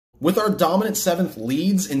With our dominant seventh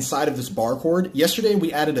leads inside of this bar chord, yesterday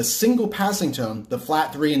we added a single passing tone, the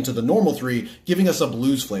flat 3 into the normal 3, giving us a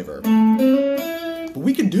blues flavor. But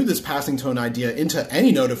we can do this passing tone idea into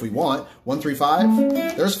any note if we want. 1, 3, 5.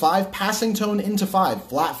 There's 5, passing tone into 5,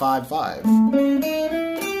 flat 5, 5.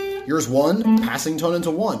 Here's 1, passing tone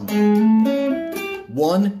into 1.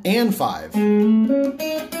 1 and 5.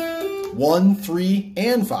 1, 3,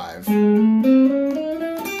 and 5.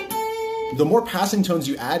 The more passing tones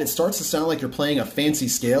you add, it starts to sound like you're playing a fancy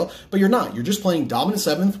scale, but you're not. You're just playing dominant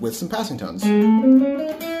seventh with some passing tones.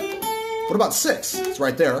 What about 6? It's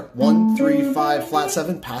right there. 1, 3, 5, flat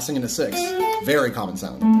 7, passing into 6. Very common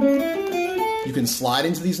sound. You can slide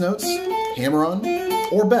into these notes, hammer on,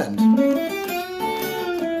 or bend.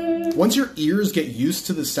 Once your ears get used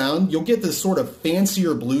to the sound, you'll get this sort of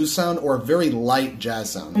fancier blues sound or a very light jazz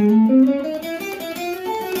sound.